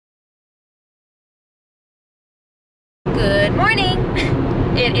morning!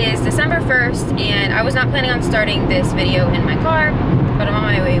 It is December 1st and I was not planning on starting this video in my car, but I'm on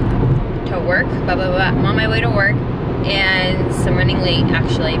my way to work, I'm on my way to work and I'm running late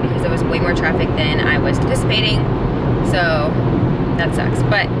actually because there was way more traffic than I was anticipating, so that sucks.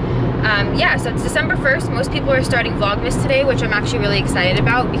 But yeah, so it's December 1st. Most people are starting Vlogmas today, which I'm actually really excited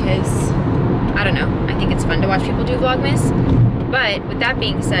about because, I don't know, I think it's fun to watch people do Vlogmas. But with that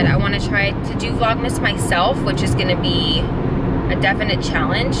being said, I want to try to do Vlogmas myself, which is going to be a definite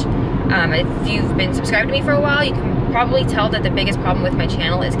challenge. If you've been subscribed to me for a while, you can probably tell that the biggest problem with my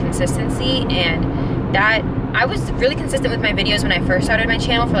channel is consistency, and that I was really consistent with my videos when I first started my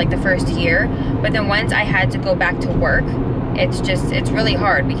channel for like the first year, but then once I had to go back to work, it's really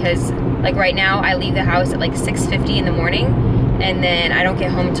hard because like right now I leave the house at like 6:50 in the morning and then I don't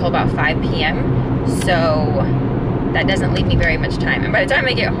get home until about 5 p.m. so that doesn't leave me very much time, and by the time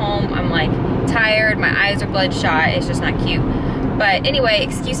I get home I'm like tired, my eyes are bloodshot, it's just not cute. But anyway,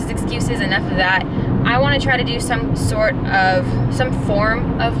 excuses, enough of that. I want to try to do some form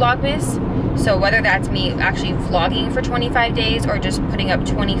of Vlogmas. So whether that's me actually vlogging for 25 days or just putting up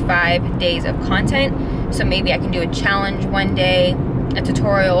 25 days of content. So maybe I can do a challenge one day, a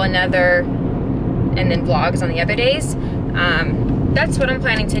tutorial another, and then vlogs on the other days. That's what I'm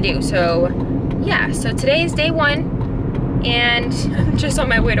planning to do. So yeah, so today is day one and I'm just on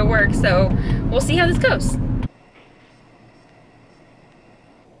my way to work. So we'll see how this goes.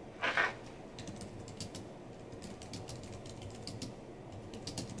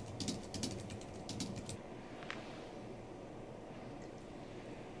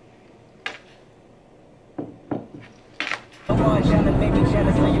 Make me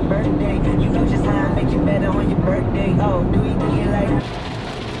jealous on your birthday. You know just how I make you better on your birthday. Oh, do it like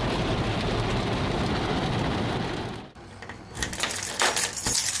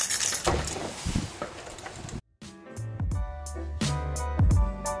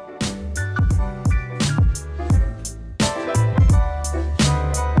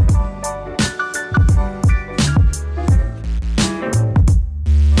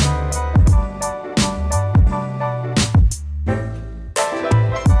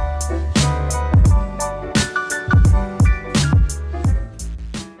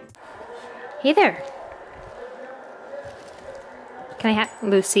Hey there. Can I have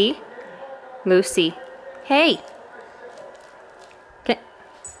Lucy? Lucy. Hey. Can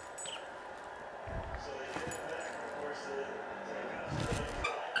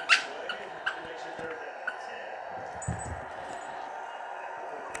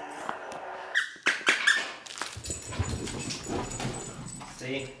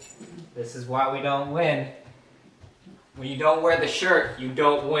See? This is why we don't win. When you don't wear the shirt, you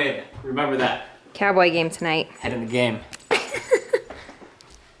don't win. Remember that. Cowboy game tonight. Head in the game.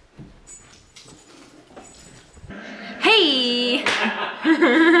 Hey!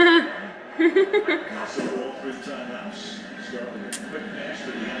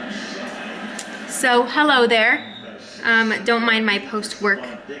 So, hello there. Don't mind my post-work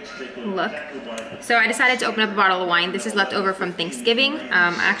look. So I decided to open up a bottle of wine. This is left over from Thanksgiving.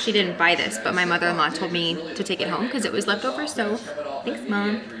 I actually didn't buy this, but my mother-in-law told me to take it home because it was left over, so thanks,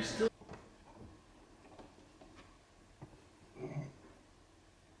 Mom.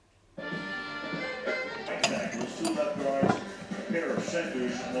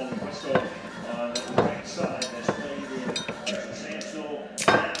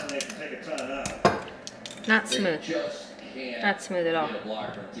 Not smooth. Not smooth at all.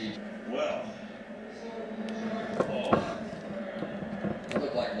 Well, oh, you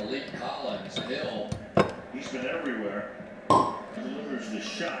look like Malik Collins. Hill. He's been everywhere. Delivers the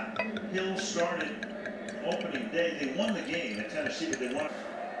shot. Hill started opening day. They won the game at Tennessee, but they won.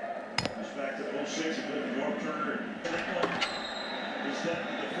 Goes back to 06. A good North Turner. That one is down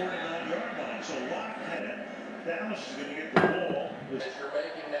to the 49-yard line. So Locke had it. Dallas is going to get the ball. If you're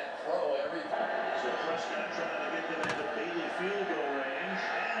making that throw every time. So Prescott trying to get them into Bailey field goal range,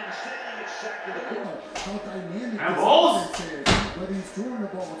 and instead he gets sacked to the ball. Have balls!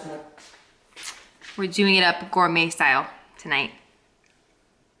 We're doing it up gourmet style tonight.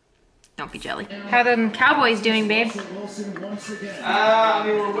 Don't be jelly. How are the Cowboys doing, babe? I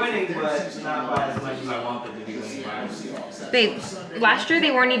mean, we're winning, but not by as much as I want them to be winning by. Babe, last year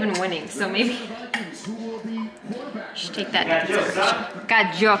they weren't even winning, so maybe... Should take that into consideration.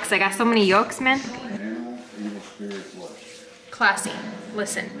 Got jokes. I got so many yolks, man. Classy.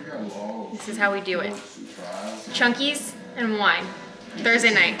 Listen. This is how we do it. Chunkies and wine.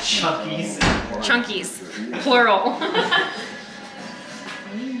 Thursday night. Chunkies. Chunkies. Plural.